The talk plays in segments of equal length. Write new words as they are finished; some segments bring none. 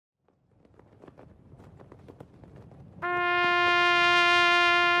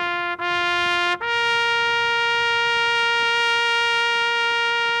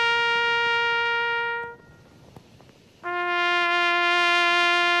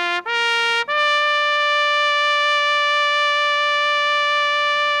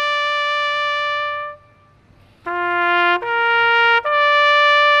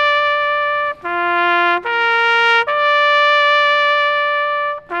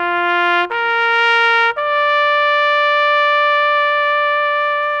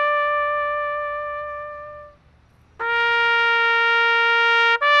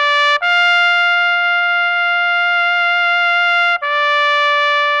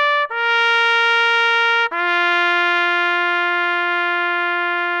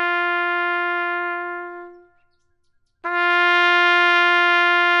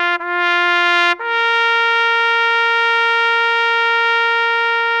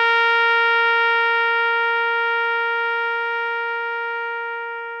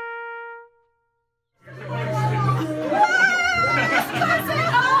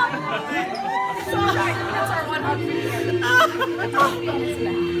Very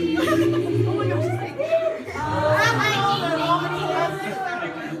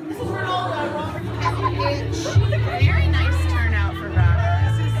nice turnout for Robert.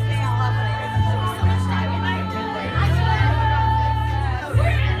 This is lovely.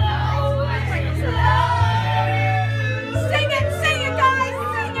 Sing it, guys,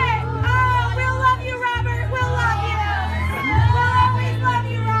 sing it. Oh, we'll love you, Robert. We'll love you. We'll always love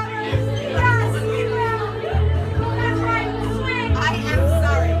you, Robert. Yes, we will. That's right. Swing. I am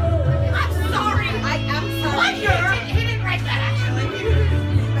sorry. I'm sorry. I am sorry. He didn't write that, actually.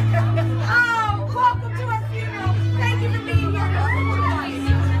 Oh, welcome to our funeral. Thank you for being here.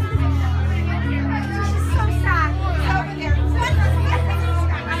 This is so sad. Over there.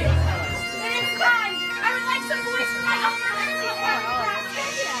 It is time. I would like some voice from my Homeroom.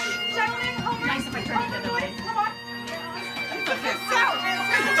 Gentlemen, Homeroom. Nice if I turn it the other way. Come on.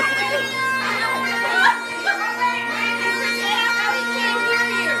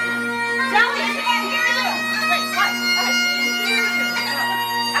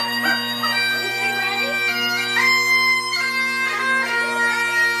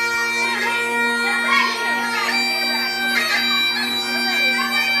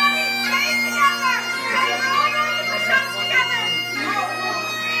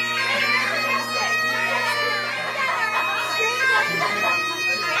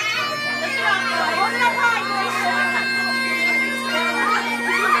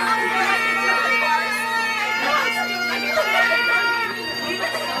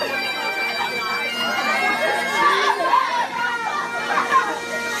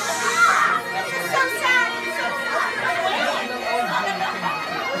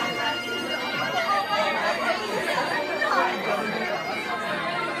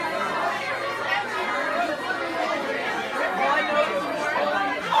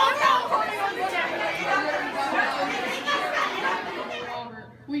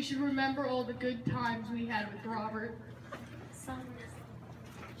 We should remember all the good times we had with Robert.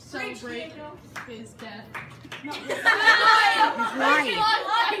 Celebrate his death.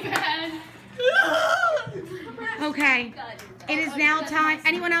 Okay, it is now time.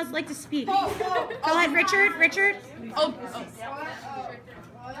 Anyone else like to speak? Go ahead, Richard. Richard? Oh,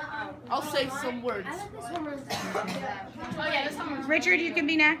 I'll say some words. Richard, you can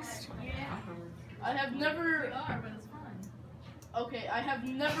be next. I have never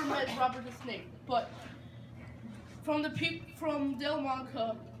met Robert the Snake, but from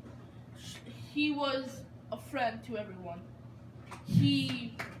Delmonte, he was a friend to everyone.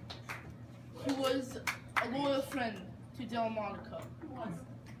 He was a loyal friend to Delmonte.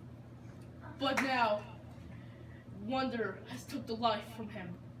 But now, wonder has took the life from him.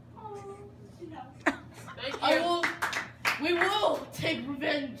 We will take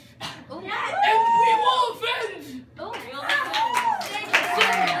revenge. And we will avenge!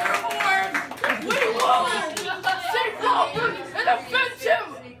 We will save Robert and avenge him!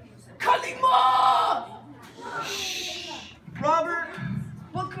 Kalima! Robert,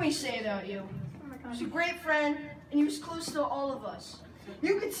 what can we say about you? He was a great friend, and he was close to all of us.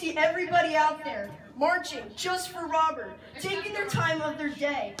 You could see everybody out there marching just for Robert, taking their time of their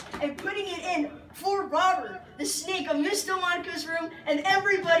day and putting it in for Robert, the Snake of Miss Delmonte's room, and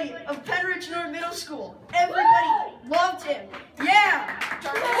everybody of Penridge North Middle School. Everybody loved him. Yeah!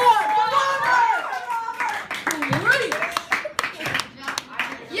 Come on, Robert!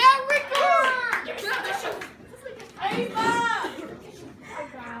 Yeah, Rico! Hey, Mom!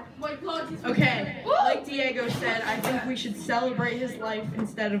 Okay, like Diego said, I think we should celebrate his life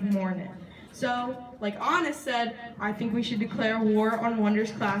instead of mourn it. So, like Anna said, I think we should declare war on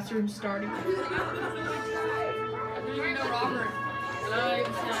Wonder's classroom starting.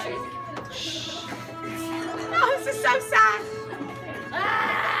 Oh, this is so sad.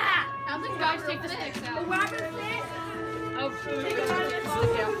 I don't think guys take the sticks out. Robert fit? Oh, take it out.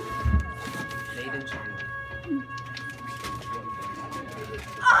 Made in China.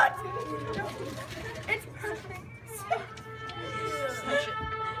 It's perfect.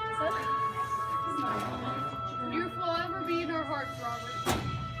 You'll forever be in our hearts, Robert.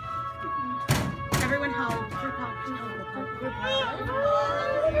 Everyone help.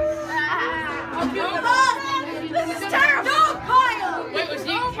 This is terrible! No,